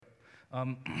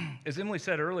As Emily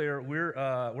said earlier,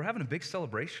 we're having a big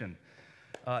celebration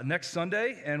next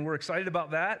Sunday, and we're excited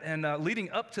about that. And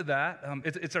leading up to that,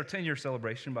 it's our 10-year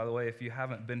celebration, by the way. If you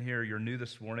haven't been here, you're new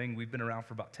this morning. We've been around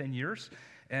for about 10 years.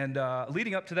 And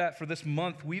leading up to that, for this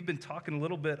month, we've been talking a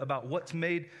little bit about what's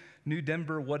made New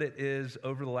Denver what it is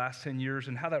over the last 10 years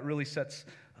and how that really sets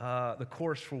the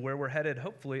course for where we're headed,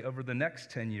 hopefully, over the next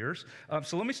 10 years.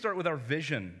 So let me start with our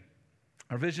vision.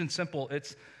 Our vision's simple.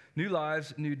 It's new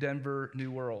lives, new Denver,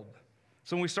 new world.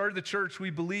 So when we started the church, we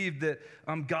believed that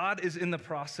God is in the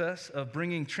process of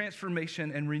bringing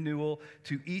transformation and renewal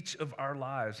to each of our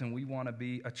lives, and we want to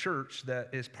be a church that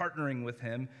is partnering with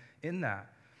him in that.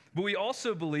 But we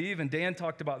also believe, and Dan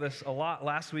talked about this a lot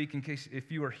last week, in case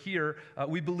if you were here,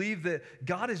 we believe that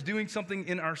God is doing something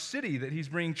in our city, that he's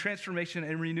bringing transformation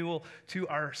and renewal to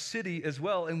our city as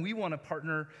well, and we want to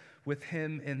partner with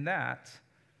him in that.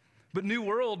 But New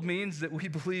World means that we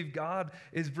believe God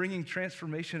is bringing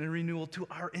transformation and renewal to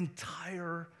our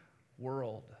entire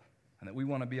world, and that we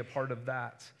want to be a part of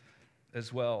that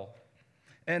as well.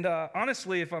 And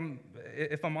honestly, if I'm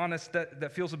honest,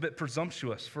 that feels a bit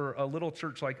presumptuous for a little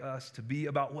church like us to be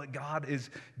about what God is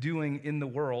doing in the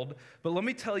world. But let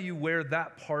me tell you where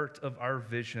that part of our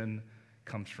vision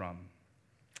comes from.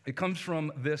 It comes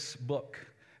from this book.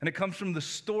 And it comes from the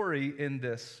story in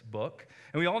this book.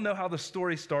 And we all know how the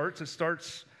story starts. It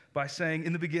starts by saying,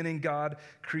 in the beginning, God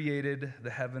created the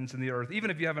heavens and the earth.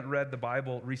 Even if you haven't read the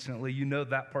Bible recently, you know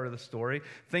that part of the story.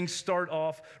 Things start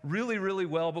off really, really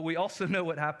well, but we also know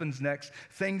what happens next.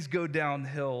 Things go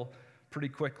downhill pretty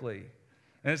quickly.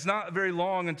 And it's not very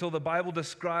long until the Bible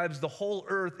describes the whole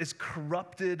earth is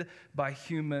corrupted by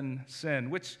human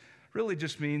sin, which really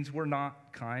just means we're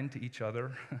not kind to each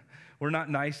other. We're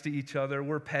not nice to each other.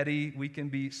 We're petty. We can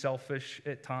be selfish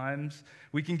at times.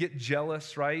 We can get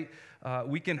jealous, right?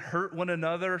 We can hurt one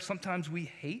another. Sometimes we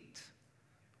hate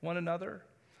one another.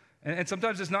 And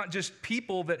sometimes it's not just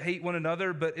people that hate one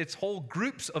another, but it's whole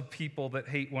groups of people that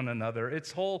hate one another.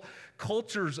 It's whole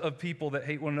cultures of people that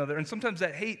hate one another. And sometimes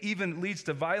that hate even leads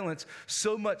to violence,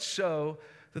 so much so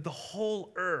that the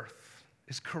whole earth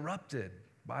is corrupted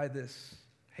by this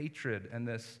hatred and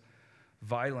this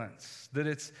violence, that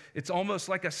it's almost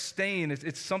like a stain.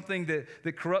 It's something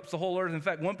that corrupts the whole earth. In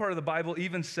fact, one part of the Bible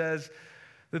even says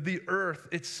that the earth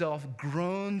itself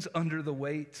groans under the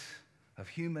weight of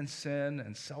human sin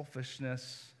and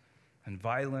selfishness and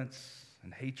violence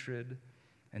and hatred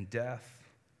and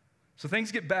death. So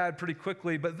things get bad pretty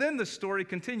quickly, but then the story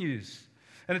continues.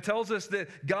 And it tells us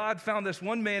that God found this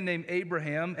one man named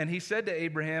Abraham, and he said to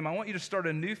Abraham, I want you to start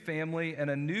a new family and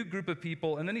a new group of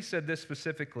people. And then he said this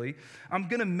specifically, I'm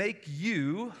going to make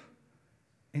you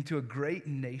into a great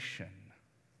nation.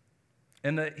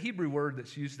 And the Hebrew word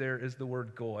that's used there is the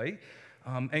word goy.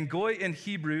 And goy in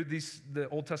Hebrew, the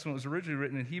Old Testament was originally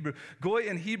written in Hebrew. Goy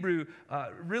in Hebrew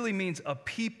really means a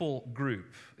people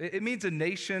group. It means a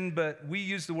nation, but we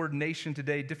use the word nation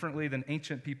today differently than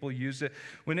ancient people used it.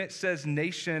 When it says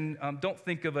nation, don't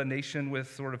think of a nation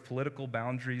with sort of political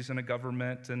boundaries and a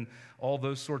government and all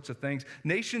those sorts of things.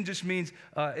 Nation just means,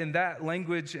 in that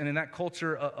language and in that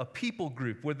culture, a people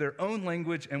group with their own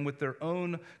language and with their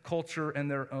own culture and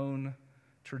their own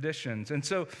traditions. And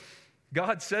so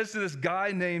God says to this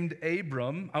guy named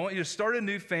Abram, I want you to start a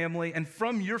new family, and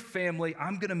from your family,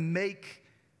 I'm going to make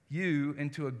you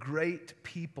into a great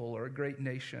people or a great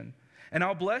nation. And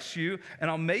I'll bless you,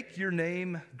 and I'll make your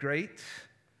name great,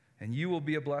 and you will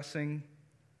be a blessing,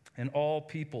 and all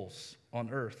peoples on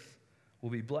earth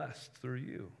will be blessed through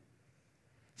you.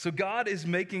 So God is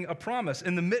making a promise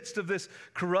in the midst of this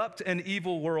corrupt and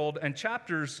evil world, and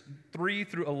chapters 3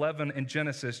 through 11 in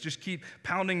Genesis just keep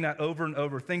pounding that over and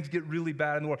over. Things get really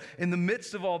bad in the world. In the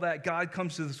midst of all that, God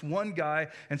comes to this one guy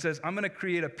and says, I'm going to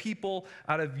create a people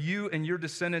out of you and your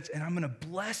descendants, and I'm going to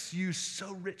bless you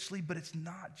so richly, but it's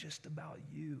not just about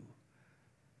you.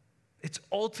 It's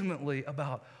ultimately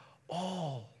about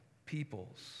all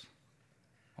peoples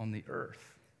on the earth.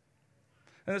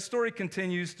 And the story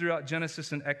continues throughout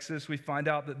Genesis and Exodus. We find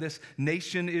out that this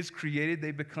nation is created.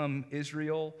 They become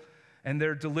Israel, and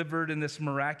they're delivered in this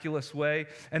miraculous way.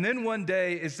 And then one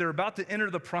day, as they're about to enter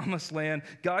the promised land,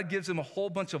 God gives them a whole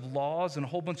bunch of laws and a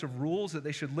whole bunch of rules that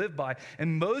they should live by.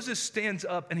 And Moses stands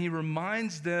up, and he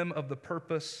reminds them of the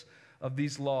purpose of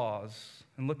these laws.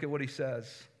 And look at what he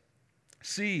says.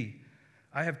 See,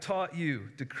 I have taught you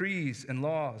decrees and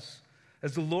laws,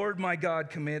 as the Lord my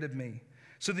God commanded me,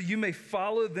 so that you may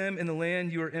follow them in the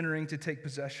land you are entering to take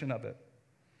possession of it.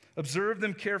 Observe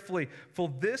them carefully,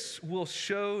 for this will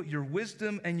show your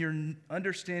wisdom and your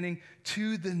understanding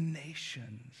to the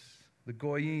nations, the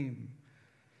Goyim,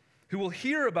 who will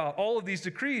hear about all of these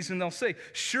decrees, and they'll say,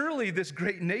 surely this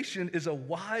great nation is a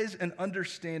wise and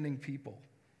understanding people.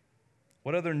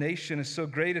 What other nation is so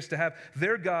great as to have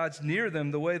their gods near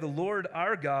them the way the Lord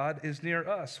our God is near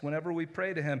us whenever we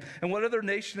pray to him? And what other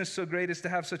nation is so great as to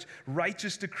have such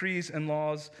righteous decrees and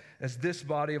laws as this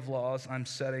body of laws I'm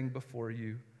setting before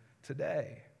you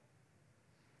today?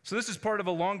 So this is part of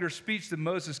a longer speech that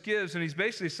Moses gives, and he's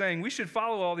basically saying we should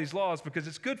follow all these laws because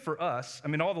it's good for us. I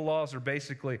mean, all the laws are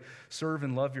basically serve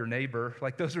and love your neighbor.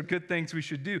 Like, those are good things we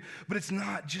should do, but it's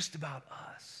not just about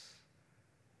us.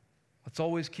 Let's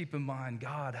always keep in mind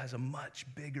God has a much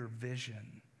bigger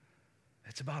vision.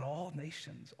 It's about all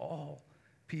nations, all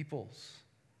peoples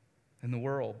in the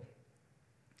world.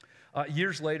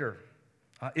 Years later,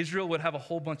 Israel would have a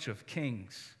whole bunch of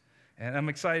kings. And I'm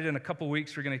excited, in a couple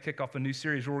weeks, we're going to kick off a new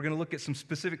series where we're going to look at some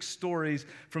specific stories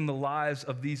from the lives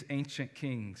of these ancient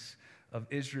kings of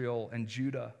Israel and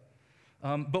Judah.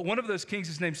 But one of those kings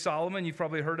is named Solomon. You've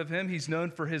probably heard of him. He's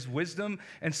known for his wisdom.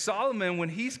 And Solomon, when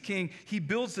he's king, he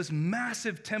builds this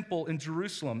massive temple in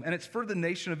Jerusalem, and it's for the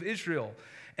nation of Israel.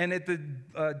 And at the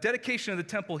dedication of the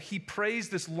temple, he prays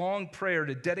this long prayer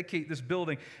to dedicate this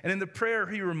building. And in the prayer,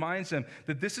 he reminds them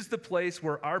that this is the place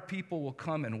where our people will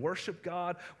come and worship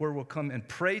God, where we'll come and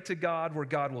pray to God, where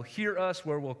God will hear us,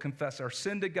 where we'll confess our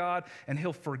sin to God, and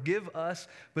he'll forgive us.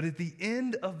 But at the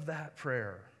end of that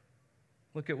prayer,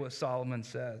 look at what Solomon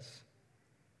says.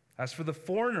 As for the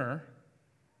foreigner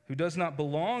who does not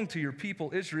belong to your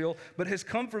people Israel, but has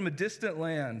come from a distant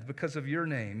land because of your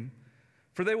name,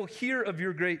 for they will hear of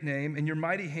your great name and your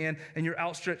mighty hand and your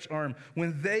outstretched arm.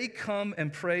 When they come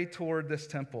and pray toward this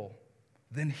temple,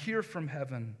 then hear from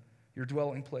heaven, your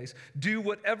dwelling place. Do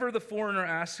whatever the foreigner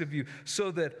asks of you,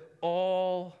 so that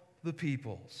all the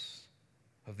peoples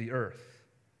of the earth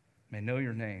may know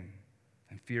your name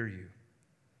and fear you,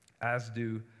 as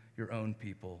do your own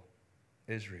people,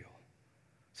 Israel.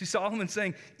 See, Solomon's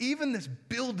saying, even this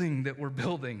building that we're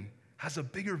building has a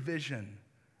bigger vision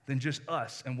than just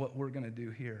us and what we're going to do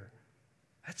here.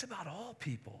 That's about all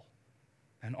people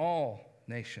and all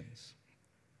nations.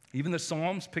 Even the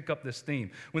Psalms pick up this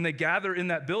theme. When they gather in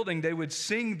that building, they would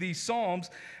sing these Psalms,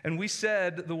 and we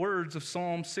said the words of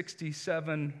Psalm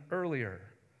 67 earlier.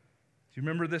 Do you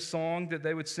remember this song that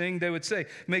they would sing? They would say,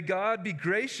 may God be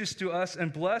gracious to us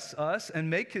and bless us and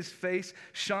make his face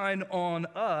shine on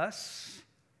us.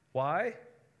 Why?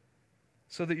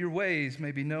 So that your ways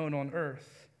may be known on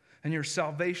earth and your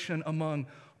salvation among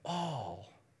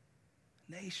all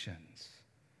nations.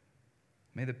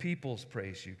 May the peoples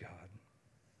praise you, God.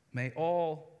 May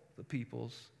all the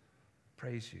peoples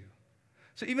praise you.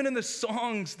 So even in the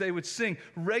songs they would sing,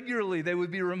 regularly they would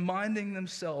be reminding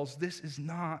themselves, this is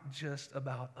not just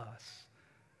about us.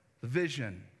 The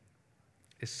vision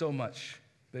is so much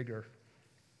bigger.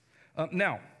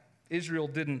 Now, Israel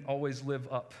didn't always live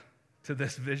up to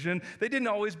this vision. They didn't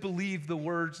always believe the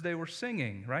words they were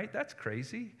singing, right? That's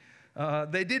crazy.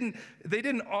 They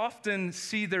didn't often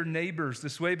see their neighbors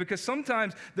this way because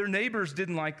sometimes their neighbors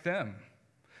didn't like them.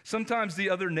 Sometimes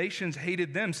the other nations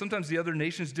hated them. Sometimes the other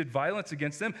nations did violence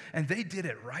against them, and they did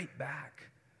it right back.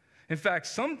 In fact,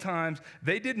 sometimes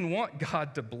they didn't want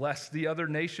God to bless the other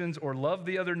nations or love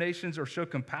the other nations or show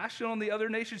compassion on the other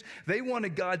nations. They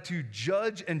wanted God to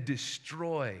judge and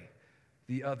destroy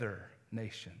the other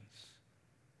nations.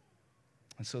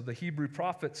 And so the Hebrew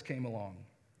prophets came along,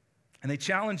 and they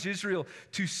challenged Israel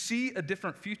to see a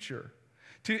different future,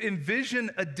 to envision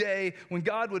a day when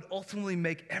God would ultimately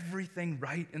make everything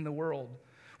right in the world,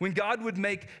 when God would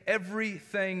make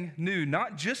everything new,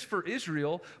 not just for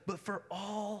Israel, but for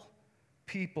all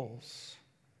peoples.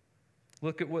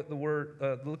 Look at the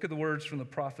words from the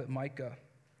prophet Micah.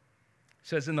 It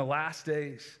says, in the last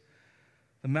days,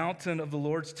 the mountain of the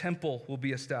Lord's temple will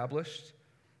be established,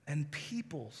 and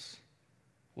peoples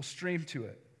will stream to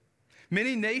it.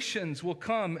 Many nations will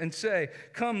come and say,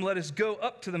 come, let us go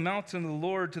up to the mountain of the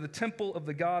Lord, to the temple of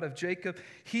the God of Jacob.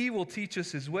 He will teach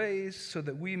us his ways so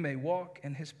that we may walk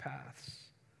in his paths.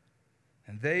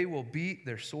 And they will beat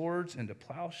their swords into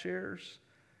plowshares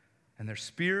and their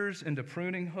spears into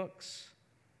pruning hooks.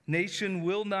 Nation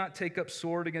will not take up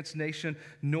sword against nation,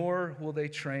 nor will they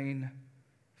train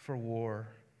for war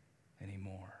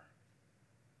anymore.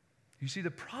 You see,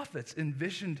 the prophets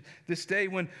envisioned this day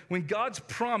when God's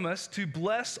promise to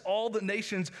bless all the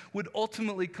nations would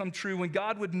ultimately come true, when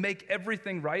God would make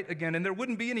everything right again, and there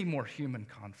wouldn't be any more human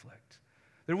conflict.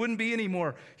 There wouldn't be any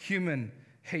more human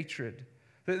hatred.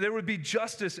 There would be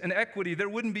justice and equity. There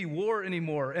wouldn't be war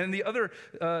anymore. And the other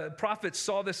prophets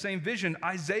saw the same vision.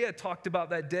 Isaiah talked about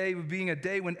that day being a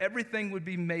day when everything would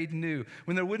be made new,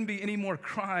 when there wouldn't be any more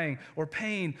crying or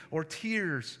pain or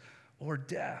tears or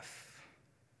death.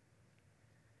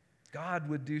 God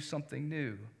would do something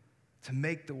new to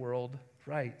make the world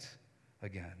right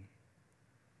again.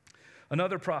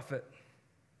 Another prophet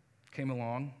came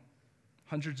along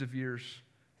hundreds of years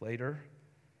later,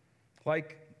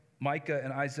 like Micah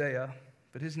and Isaiah,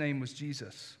 but his name was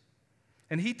Jesus.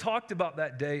 And he talked about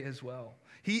that day as well.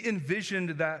 He envisioned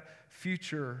that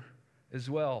future as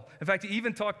well. In fact, he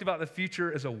even talked about the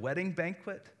future as a wedding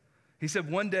banquet. He said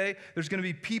one day there's going to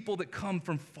be people that come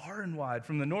from far and wide,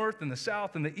 from the north and the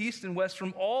south and the east and west,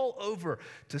 from all over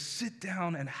to sit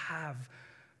down and have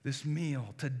this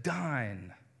meal, to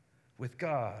dine with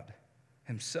God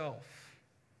himself.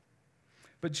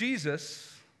 But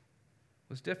Jesus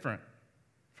was different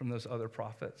from those other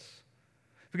prophets.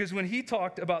 Because when he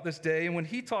talked about this day and when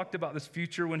he talked about this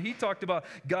future, when he talked about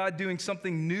God doing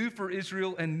something new for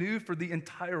Israel and new for the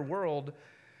entire world,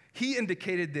 he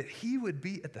indicated that he would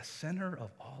be at the center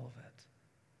of all of it.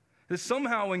 That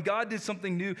somehow when God did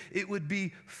something new, it would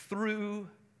be through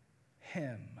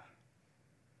him.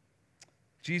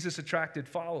 Jesus attracted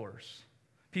followers.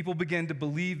 People began to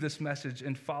believe this message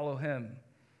and follow him.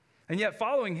 And yet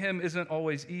following him isn't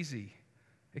always easy.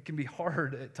 It can be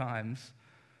hard at times.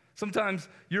 Sometimes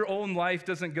your own life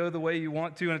doesn't go the way you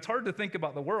want to, and it's hard to think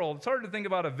about the world. It's hard to think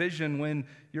about a vision when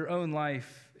your own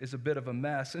life is a bit of a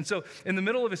mess. And so in the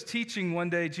middle of his teaching one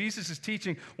day, Jesus is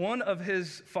teaching, one of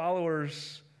his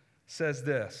followers says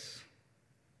this.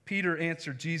 Peter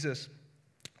answered Jesus,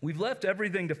 "We've left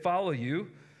everything to follow you.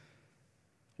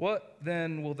 What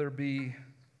then will there be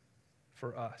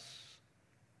for us?"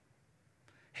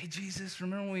 Hey, Jesus,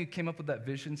 remember when we came up with that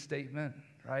vision statement,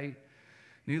 right?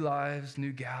 New lives,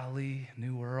 new Galilee,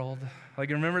 new world. Like,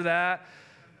 you remember that?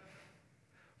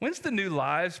 When's the new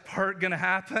lives part going to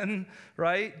happen,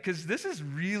 right? Because this is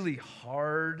really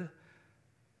hard.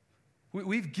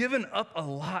 We've given up a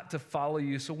lot to follow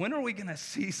you, so when are we going to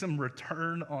see some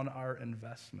return on our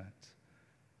investment?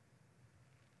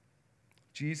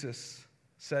 Jesus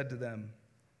said to them,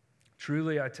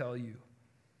 "Truly I tell you,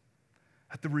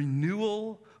 at the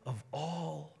renewal of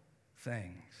all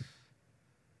things,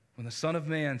 when the Son of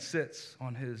Man sits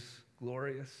on his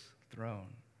glorious throne."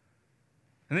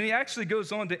 And then he actually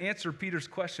goes on to answer Peter's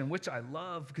question, which I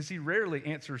love because he rarely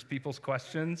answers people's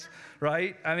questions,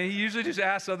 right? I mean, he usually just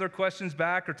asks other questions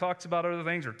back or talks about other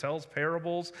things or tells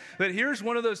parables. But here's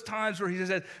one of those times where he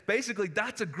says, basically,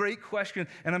 that's a great question,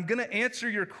 and I'm going to answer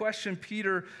your question,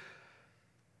 Peter.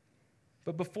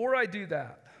 But before I do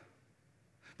that,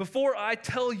 before I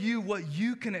tell you what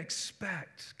you can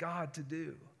expect God to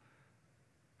do,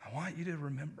 I want you to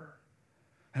remember,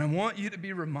 and I want you to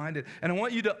be reminded, and I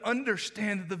want you to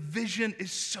understand that the vision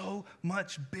is so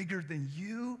much bigger than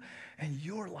you and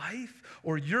your life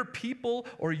or your people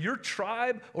or your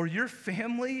tribe or your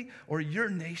family or your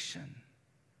nation.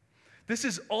 This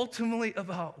is ultimately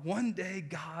about one day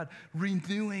God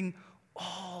renewing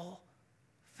all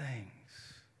things.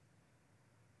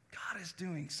 God is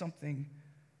doing something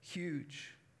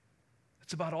huge.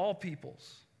 It's about all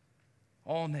peoples,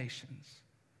 all nations.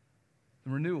 The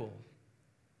renewal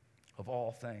of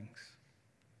all things.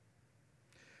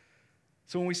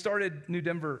 So when we started New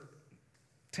Denver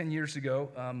 10 years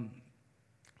ago,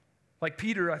 like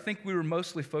Peter, I think we were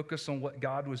mostly focused on what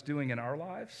God was doing in our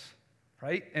lives,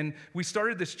 right? And we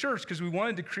started this church because we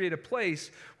wanted to create a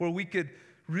place where we could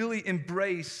really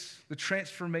embrace the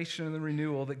transformation and the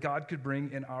renewal that God could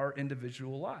bring in our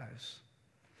individual lives.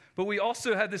 But we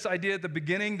also had this idea at the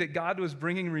beginning that God was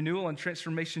bringing renewal and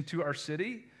transformation to our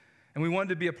city. And we wanted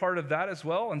to be a part of that as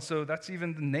well. And so that's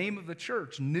even the name of the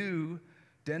church, New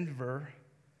Denver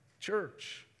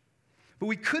Church. But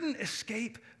we couldn't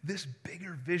escape this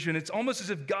bigger vision. It's almost as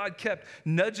if God kept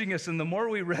nudging us. And the more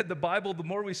we read the Bible, the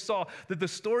more we saw that the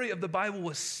story of the Bible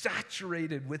was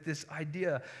saturated with this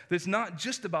idea that it's not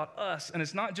just about us, and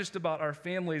it's not just about our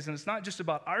families, and it's not just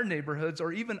about our neighborhoods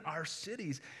or even our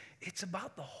cities. It's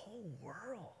about the whole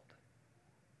world.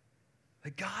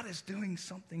 That God is doing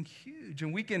something huge,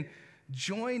 and we can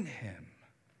join him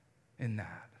in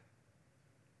that.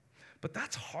 But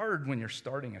that's hard when you're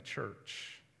starting a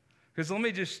church. Because let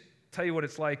me just tell you what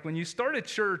it's like. When you start a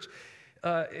church,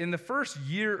 in the first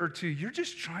year or two, you're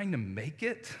just trying to make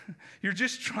it. You're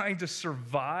just trying to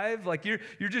survive. Like you're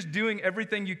just doing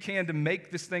everything you can to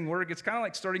make this thing work. It's kind of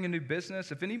like starting a new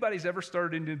business. If anybody's ever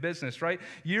started a new business, right?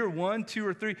 Year 1, 2,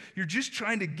 or 3, you're just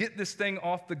trying to get this thing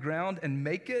off the ground and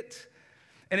make it.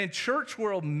 And in church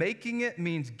world, making it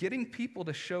means getting people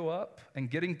to show up and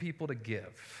getting people to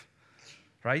give,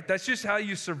 right? That's just how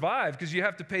you survive, because you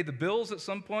have to pay the bills at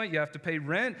some point. You have to pay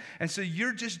rent. And so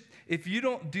if you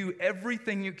don't do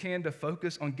everything you can to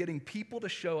focus on getting people to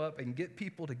show up and get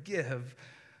people to give,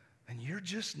 then you're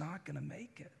just not going to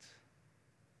make it.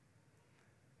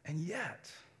 And yet,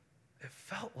 it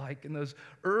felt like in those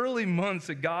early months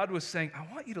that God was saying, I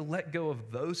want you to let go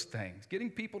of those things, getting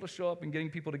people to show up and getting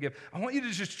people to give. I want you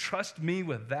to just trust me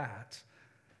with that.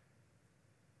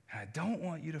 And I don't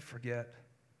want you to forget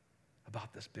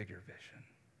about this bigger vision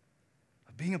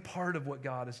of being a part of what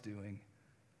God is doing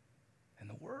in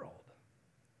the world.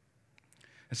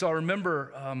 And so I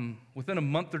remember within a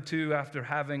month or two after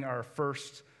having our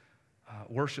first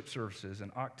worship services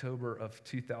in October of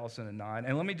 2009.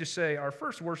 And let me just say, our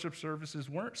first worship services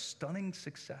weren't stunning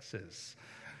successes.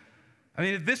 I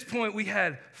mean, at this point, we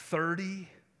had 30,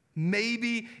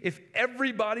 maybe, if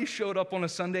everybody showed up on a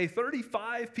Sunday,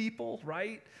 35 people,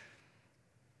 right?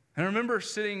 And I remember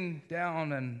sitting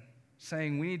down and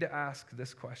saying, we need to ask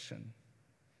this question.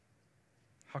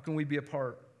 How can we be a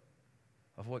part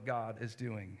of what God is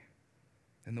doing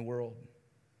in the world?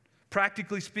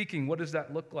 Practically speaking, what does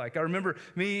that look like? I remember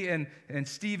me and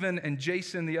Stephen and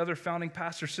Jason, the other founding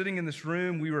pastor, sitting in this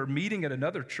room. We were meeting at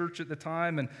another church at the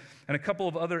time, and a couple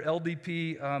of other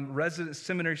LDP resident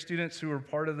seminary students who were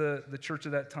part of the church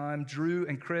at that time, Drew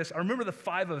and Chris. I remember the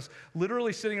five of us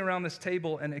literally sitting around this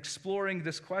table and exploring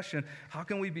this question: how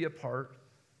can we be a part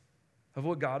of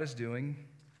what God is doing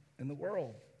in the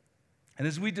world? And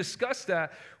as we discussed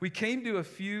that, we came to a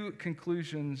few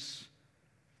conclusions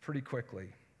pretty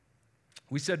quickly.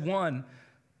 We said, one,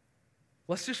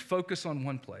 let's just focus on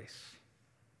one place.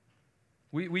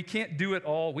 We can't do it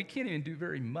all. We can't even do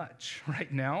very much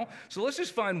right now. So let's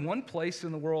just find one place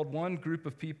in the world, one group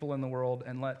of people in the world,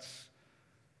 and let's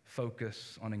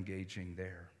focus on engaging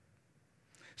there.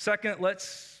 Second,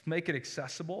 let's make it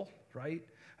accessible, right?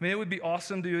 I mean, it would be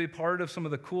awesome to be a part of some of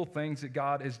the cool things that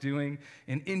God is doing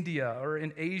in India or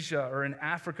in Asia or in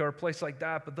Africa or a place like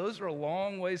that, but those are a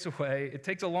long ways away. It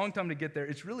takes a long time to get there.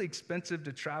 It's really expensive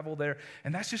to travel there,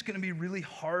 and that's just going to be really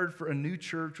hard for a new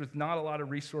church with not a lot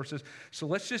of resources. So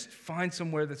let's just find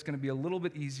somewhere that's going to be a little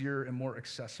bit easier and more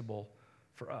accessible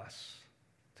for us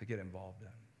to get involved in.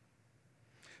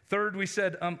 Third, we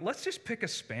said, let's just pick a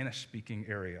Spanish-speaking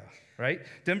area, right?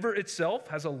 Denver itself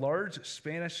has a large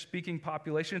Spanish-speaking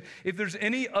population. If there's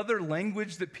any other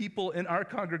language that people in our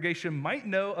congregation might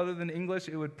know other than English,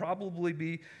 it would probably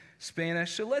be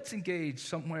Spanish. So let's engage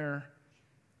somewhere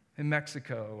in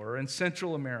Mexico or in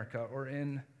Central America or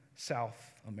in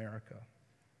South America.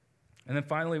 And then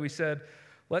finally, we said,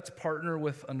 let's partner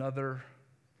with another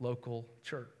local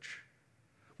church.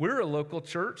 We're a local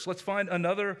church. Let's find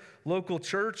another local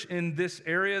church in this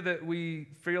area that we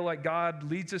feel like God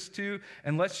leads us to,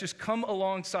 and let's just come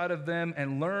alongside of them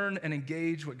and learn and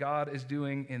engage what God is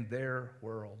doing in their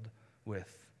world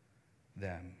with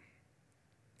them.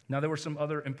 Now, there were some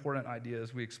other important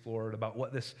ideas we explored about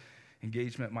what this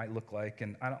engagement might look like,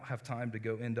 and I don't have time to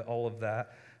go into all of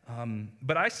that.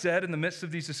 But I said in the midst of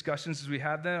these discussions as we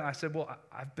had them, I said, well,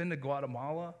 I've been to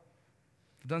Guatemala.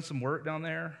 I've done some work down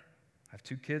there. I have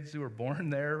 2 kids who were born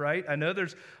there, right? I know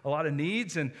there's a lot of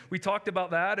needs, and we talked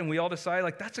about that, and we all decided,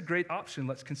 like, that's a great option.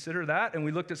 Let's consider that. And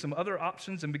we looked at some other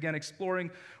options and began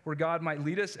exploring where God might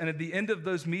lead us. And at the end of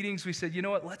those meetings, we said, you know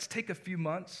what? Let's take a few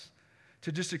months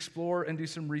to just explore and do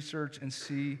some research and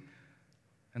see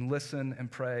and listen and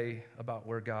pray about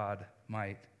where God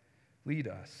might lead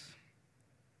us.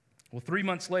 Well, 3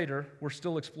 months later, we're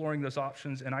still exploring those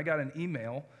options, and I got an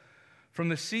email from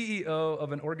the CEO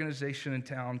of an organization in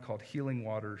town called Healing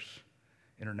Waters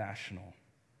International.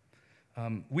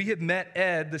 We had met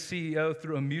Ed, the CEO,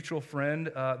 through a mutual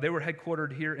friend. They were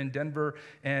headquartered here in Denver,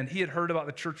 and he had heard about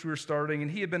the church we were starting,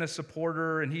 and he had been a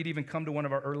supporter, and he'd even come to one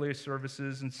of our earliest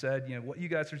services and said, you know, what you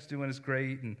guys are doing is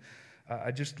great, and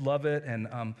I just love it.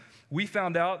 And we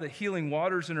found out that Healing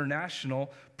Waters International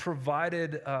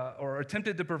provided or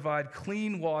attempted to provide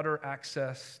clean water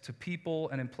access to people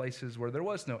and in places where there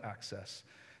was no access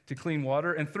to clean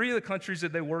water. And 3 of the countries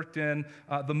that they worked in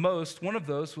the most, one of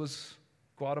those was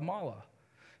Guatemala.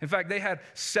 In fact, they had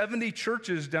 70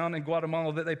 churches down in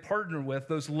Guatemala that they partnered with,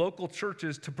 those local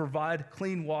churches, to provide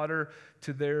clean water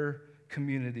to their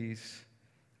communities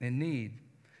in need.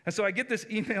 And so I get this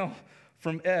email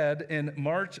from Ed in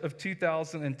March of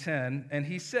 2010, and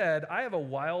he said, I have a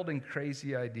wild and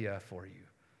crazy idea for you.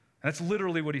 And that's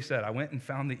literally what he said. I went and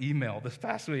found the email this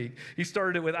past week. He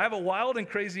started it with, I have a wild and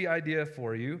crazy idea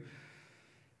for you.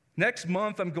 Next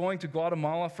month, I'm going to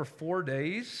Guatemala for 4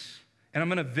 days, and I'm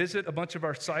going to visit a bunch of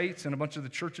our sites and a bunch of the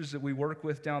churches that we work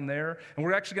with down there. And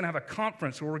we're actually going to have a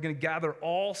conference where we're going to gather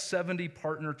all 70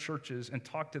 partner churches and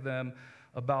talk to them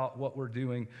about what we're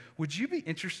doing. Would you be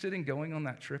interested in going on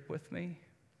that trip with me?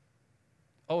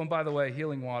 Oh, and by the way,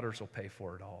 Healing Waters will pay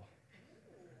for it all.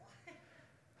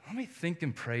 Let me think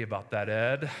and pray about that,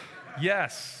 Ed.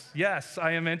 Yes,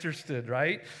 I am interested,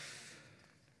 right?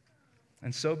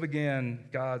 And so began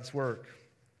God's work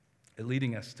at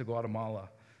leading us to Guatemala.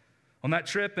 On that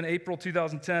trip in April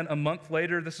 2010, a month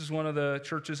later, this is one of the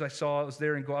churches I saw. It was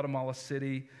there in Guatemala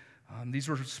City. These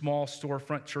were small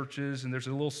storefront churches, and there's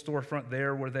a little storefront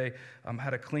there where they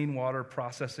had a clean water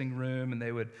processing room, and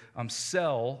they would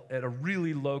sell at a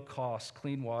really low cost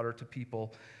clean water to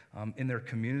people in their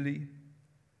community.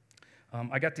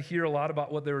 I got to hear a lot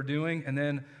about what they were doing, and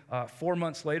then 4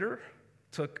 months later,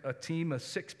 took a team of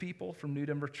 6 people from New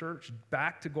Denver Church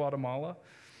back to Guatemala.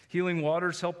 Healing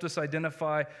Waters helped us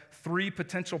identify 3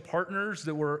 potential partners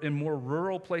that were in more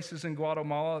rural places in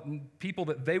Guatemala, people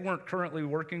that they weren't currently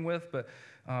working with, but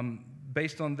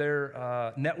based on their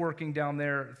networking down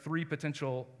there, 3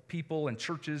 potential people and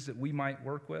churches that we might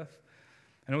work with.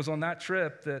 And it was on that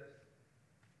trip that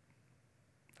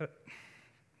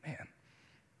man,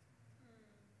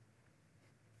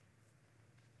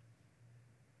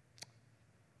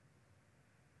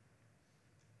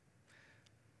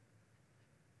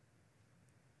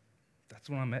 that's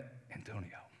when I met Antonio.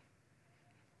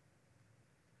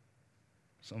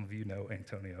 Some of you know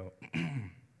Antonio.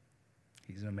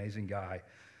 He's an amazing guy.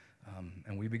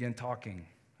 And we began talking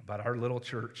about our little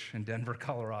church in Denver,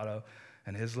 Colorado,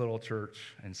 and his little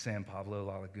church in San Pablo,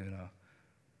 La Laguna,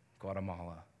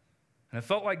 Guatemala. And it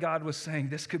felt like God was saying,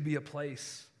 this could be a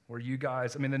place where you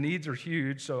guys, the needs are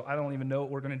huge, so I don't even know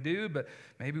what we're going to do, but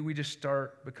maybe we just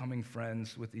start becoming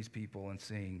friends with these people and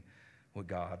seeing what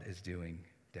God is doing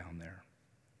down there.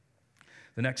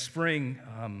 The next spring,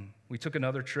 we took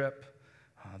another trip.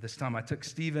 This time I took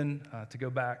Stephen to go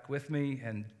back with me,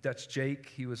 and that's Jake.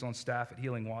 He was on staff at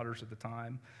Healing Waters at the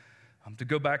time. To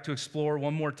go back to explore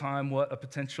one more time what a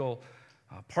potential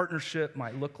partnership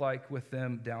might look like with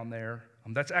them down there.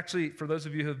 That's actually, for those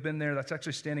of you who have been there, that's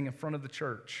actually standing in front of the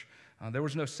church. There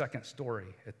was no second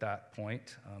story at that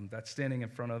point. That's standing in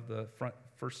front of the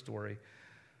first story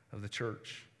of the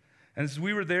church. And as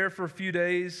we were there for a few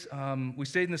days, we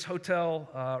stayed in this hotel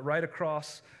right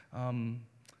across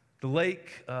the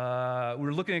lake. We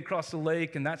were looking across the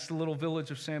lake, and that's the little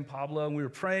village of San Pablo. And we were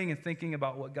praying and thinking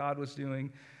about what God was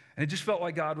doing. And it just felt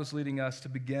like God was leading us to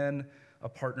begin a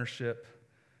partnership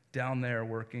down there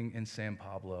working in San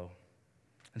Pablo.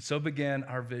 And so began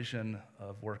our vision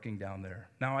of working down there.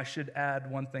 Now, I should add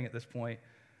one thing at this point.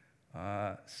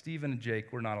 Stephen and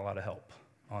Jake were not a lot of help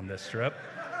on this trip.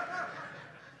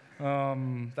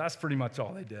 That's pretty much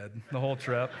all they did, the whole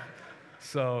trip.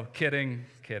 So, kidding.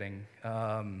 It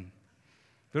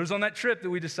was on that trip that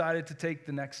we decided to take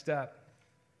the next step.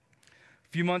 A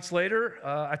few months later,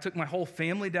 I took my whole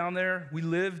family down there. We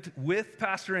lived with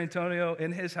Pastor Antonio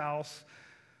in his house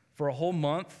for a whole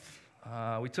month.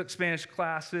 We took Spanish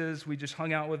classes. We just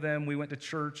hung out with them. We went to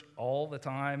church all the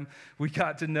time. We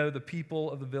got to know the people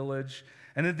of the village.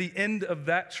 And at the end of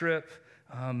that trip,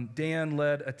 Dan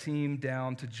led a team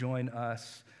down to join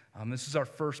us. This is our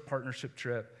first partnership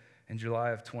trip in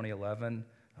July of 2011.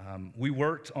 We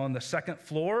worked on the second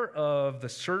floor of the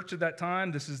church at that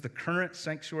time. This is the current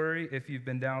sanctuary. If you've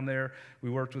been down there, we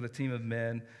worked with a team of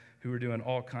men who were doing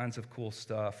all kinds of cool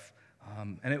stuff.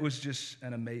 And it was just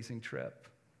an amazing trip.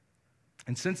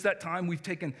 And since that time, we've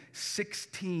taken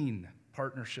 16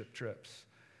 partnership trips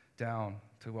down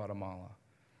to Guatemala.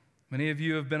 Many of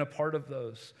you have been a part of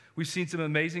those. We've seen some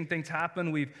amazing things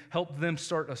happen. We've helped them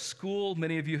start a school.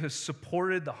 Many of you have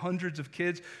supported the hundreds of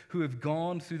kids who have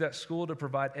gone through that school to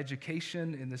provide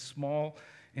education in this small,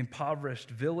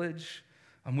 impoverished village.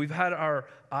 We've had our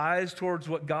eyes towards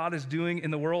what God is doing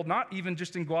in the world, not even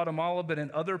just in Guatemala, but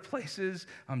in other places.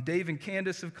 Dave and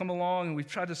Candace have come along, and we've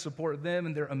tried to support them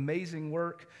in their amazing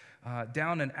work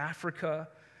down in Africa.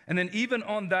 And then even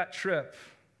on that trip,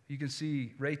 you can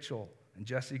see Rachel and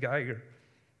Jesse Geiger.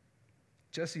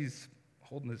 Jesse's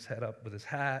holding his head up with his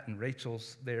hat, and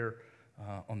Rachel's there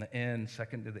on the end,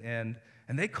 second to the end.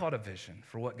 And they caught a vision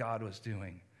for what God was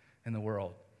doing in the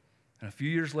world. And a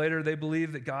few years later, they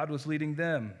believed that God was leading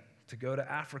them to go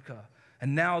to Africa.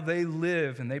 And now they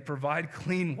live and they provide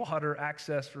clean water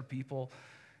access for people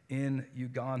in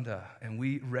Uganda. And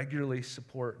we regularly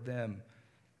support them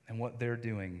and what they're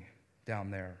doing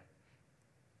down there.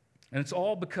 And it's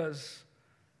all because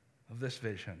of this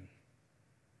vision.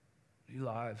 New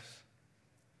lives,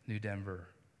 new Denver,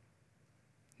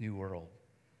 new world.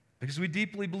 Because we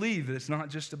deeply believe that it's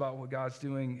not just about what God's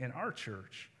doing in our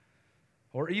church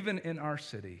or even in our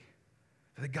city,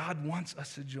 but that God wants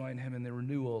us to join him in the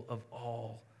renewal of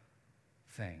all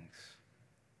things.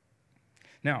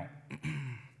 Now,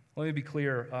 let me be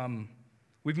clear.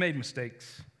 We've made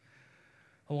mistakes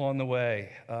along the way.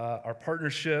 Our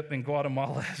partnership in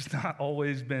Guatemala has not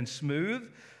always been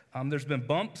smooth. There's been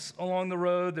bumps along the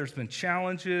road. There's been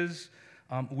challenges.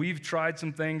 We've tried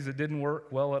some things that didn't work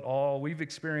well at all. We've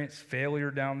experienced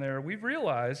failure down there. We've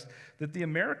realized that the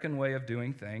American way of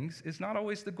doing things is not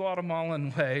always the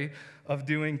Guatemalan way of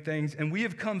doing things, and we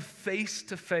have come face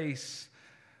to face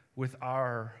with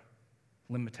our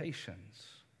limitations,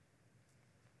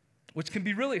 which can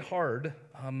be really hard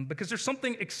because there's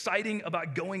something exciting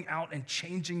about going out and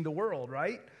changing the world,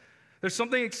 right? There's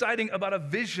something exciting about a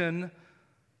vision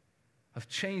of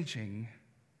changing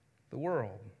the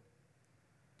world.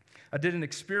 I did an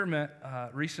experiment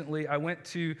recently. I went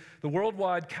to the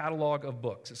worldwide catalog of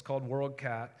books. It's called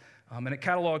WorldCat, and it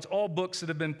catalogs all books that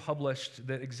have been published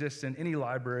that exist in any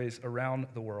libraries around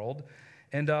the world.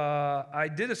 And I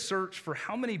did a search for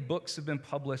how many books have been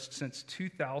published since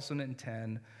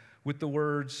 2010 with the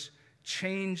words,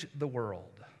 change the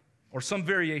world, or some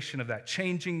variation of that,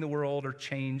 changing the world or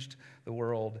changed the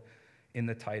world in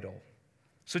the title.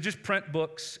 So just print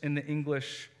books in the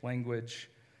English language.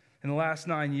 In the last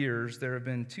 9 years, there have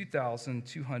been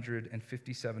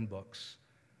 2,257 books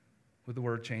with the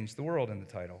word change the world in the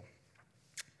title.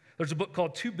 There's a book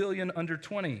called 2 Billion Under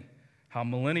 20, How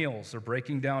Millennials Are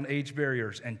Breaking Down Age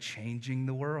Barriers and Changing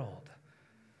the World.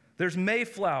 There's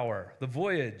Mayflower, the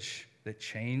voyage that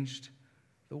changed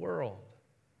the world.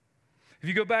 If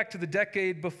you go back to the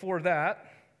decade before that,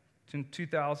 in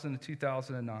 2000 to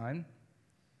 2009,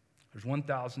 there's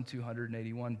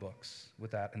 1,281 books with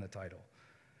that in the title.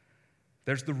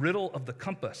 There's The Riddle of the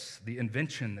Compass, the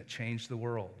invention that changed the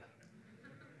world.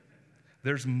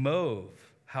 There's Mauve,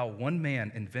 how one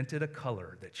man invented a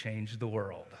color that changed the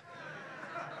world.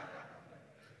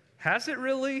 Has it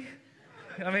really?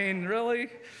 I mean, really?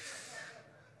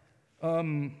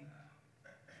 In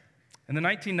the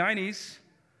 1990s,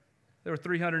 there were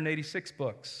 386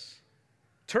 books.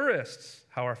 Tourists,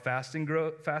 how our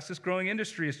fastest growing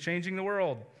industry is changing the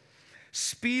world.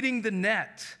 Speeding the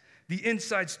Net, the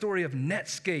inside story of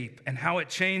Netscape and how it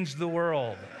changed the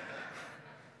world.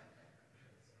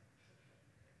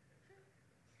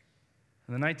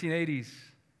 In the 1980s,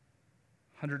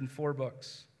 104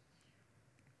 books.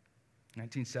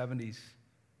 1970s,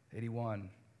 81.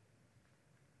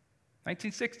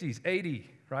 1960s, 80,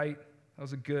 right? That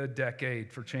was a good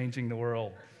decade for changing the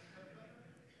world.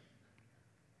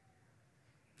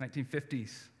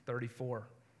 1950s, 34.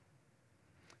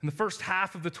 In the first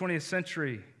half of the 20th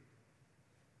century,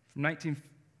 from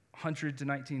 1900 to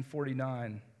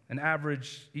 1949, an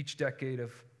average each decade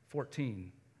of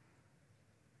 14.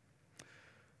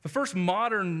 The first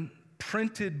modern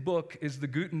printed book is the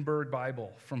Gutenberg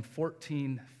Bible from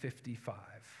 1455.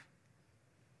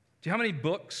 Do you know how many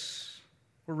books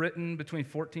were written between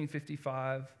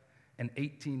 1455 and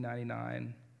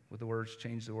 1899 with the words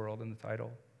change the world in the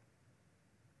title?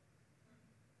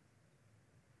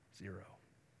 0.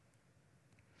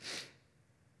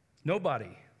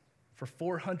 Nobody for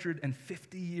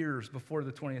 450 years before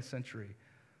the 20th century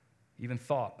even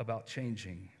thought about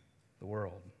changing the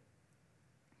world.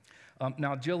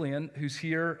 Now, Jillian, who's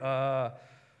here,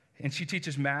 and she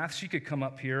teaches math, she could come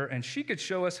up here and she could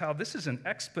show us how this is an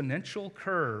exponential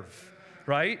curve,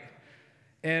 right?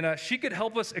 And she could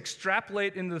help us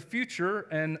extrapolate into the future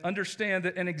and understand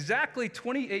that in exactly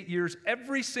 28 years,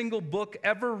 every single book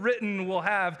ever written will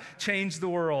have changed the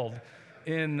world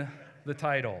in the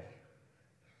title.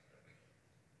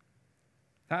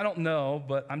 I don't know,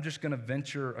 but I'm just going to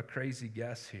venture a crazy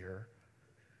guess here.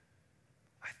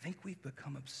 I think we've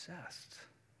become obsessed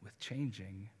with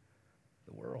changing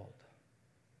the world.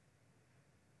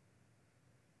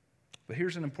 But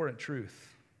here's an important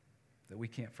truth that we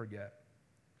can't forget,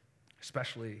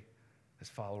 especially as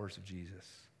followers of Jesus.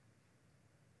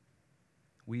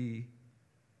 We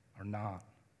are not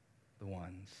the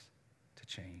ones to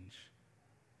change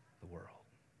the world.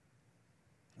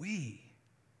 We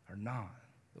are not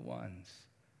the ones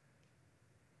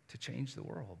to change the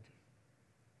world.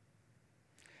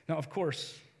 Now, of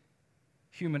course,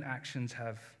 human actions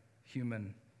have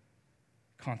human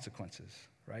consequences,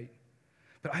 right?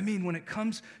 But I mean, when it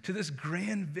comes to this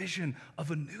grand vision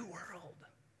of a new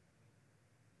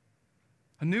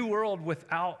world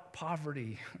without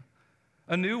poverty,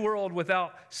 a new world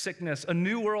without sickness, a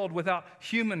new world without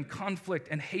human conflict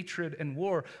and hatred and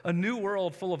war, a new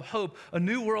world full of hope, a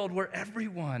new world where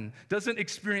everyone doesn't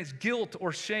experience guilt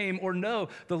or shame or know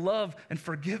the love and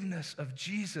forgiveness of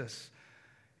Jesus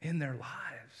in their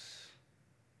lives.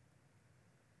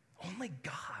 Only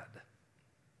God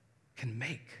can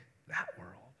make that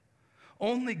world.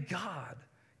 Only God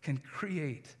can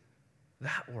create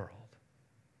that world.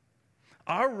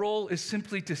 Our role is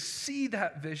simply to see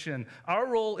that vision. Our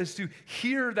role is to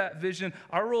hear that vision.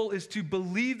 Our role is to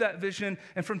believe that vision.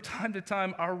 And from time to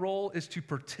time, our role is to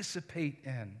participate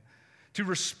in, to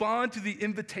respond to the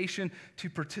invitation to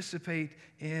participate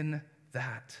in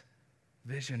that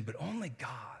vision. But only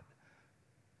God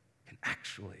can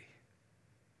actually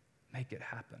make it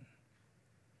happen.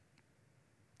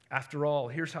 After all,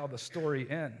 here's how the story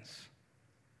ends.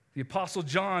 The Apostle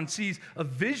John sees a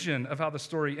vision of how the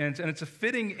story ends, and it's a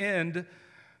fitting end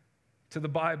to the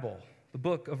Bible, the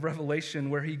book of Revelation,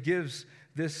 where he gives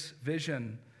this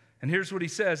vision. And here's what he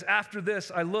says: "After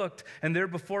this I looked, and there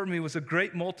before me was a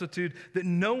great multitude that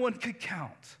no one could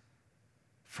count,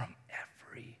 from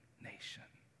every nation,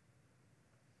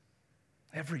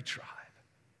 every tribe,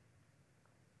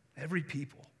 every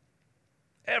people,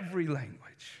 every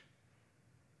language.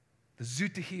 The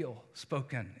Zutahil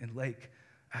spoken in Lake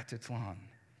Atitlan,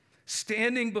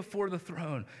 standing before the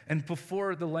throne and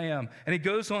before the Lamb." And he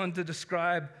goes on to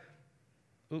describe,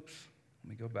 let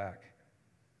me go back.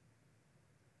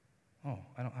 Oh,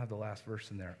 I don't have the last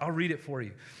verse in there. I'll read it for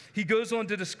you. He goes on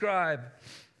to describe,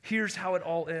 here's how it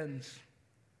all ends.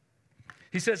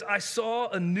 He says, "I saw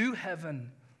a new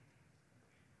heaven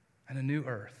and a new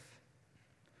earth.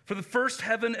 For the first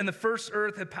heaven and the first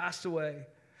earth had passed away.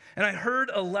 And I heard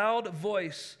a loud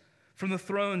voice from the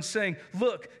throne saying,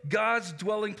 'Look, God's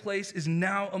dwelling place is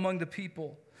now among the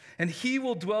people, and he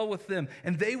will dwell with them,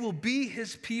 and they will be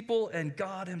his people, and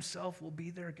God himself will be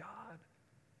their God.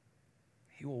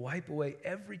 He will wipe away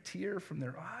every tear from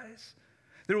their eyes.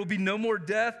 There will be no more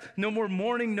death, no more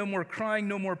mourning, no more crying,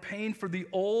 no more pain, for the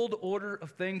old order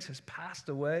of things has passed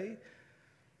away.'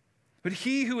 But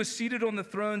he who is seated on the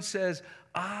throne says,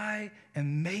 'I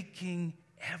am making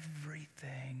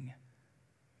everything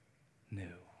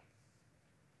new.'"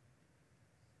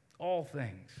 All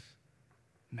things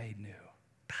made new.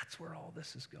 That's where all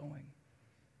this is going.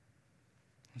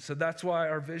 And so that's why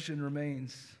our vision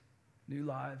remains new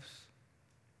lives,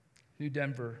 new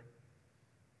Denver,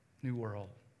 new world.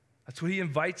 That's what he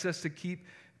invites us to keep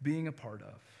being a part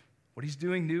of. What he's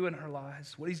doing new in our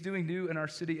lives, what he's doing new in our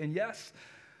city, and yes,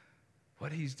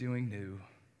 what he's doing new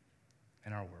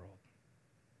in our world.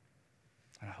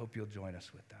 And I hope you'll join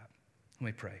us with that. Let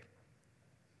me pray.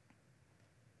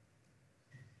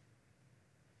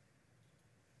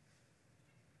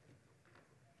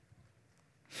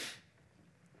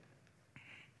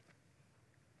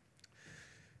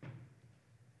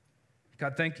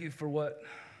 God, thank you for what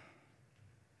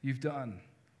you've done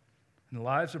in the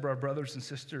lives of our brothers and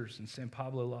sisters in San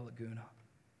Pablo, La Laguna.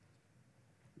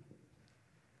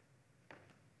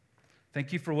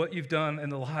 Thank you for what you've done in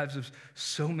the lives of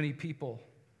so many people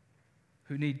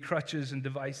who need crutches and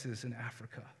devices in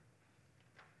Africa.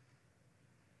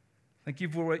 Thank you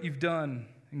for what you've done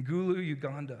in Gulu,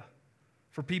 Uganda,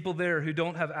 for people there who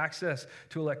don't have access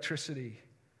to electricity,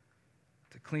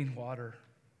 to clean water,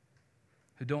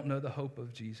 who don't know the hope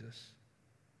of Jesus.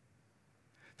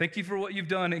 Thank you for what you've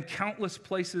done in countless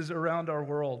places around our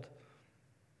world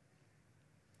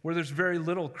where there's very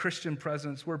little Christian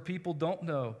presence, where people don't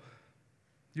know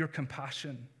your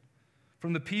compassion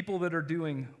from the people that are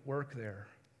doing work there.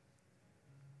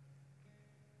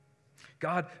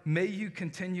 God, may you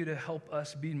continue to help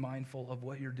us be mindful of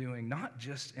what you're doing, not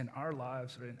just in our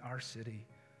lives or in our city,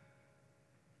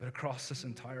 but across this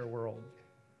entire world.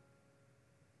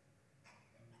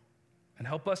 And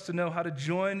help us to know how to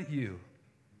join you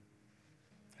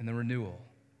in the renewal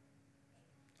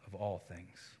of all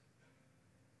things.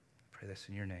 I pray this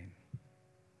in your name.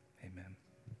 Amen.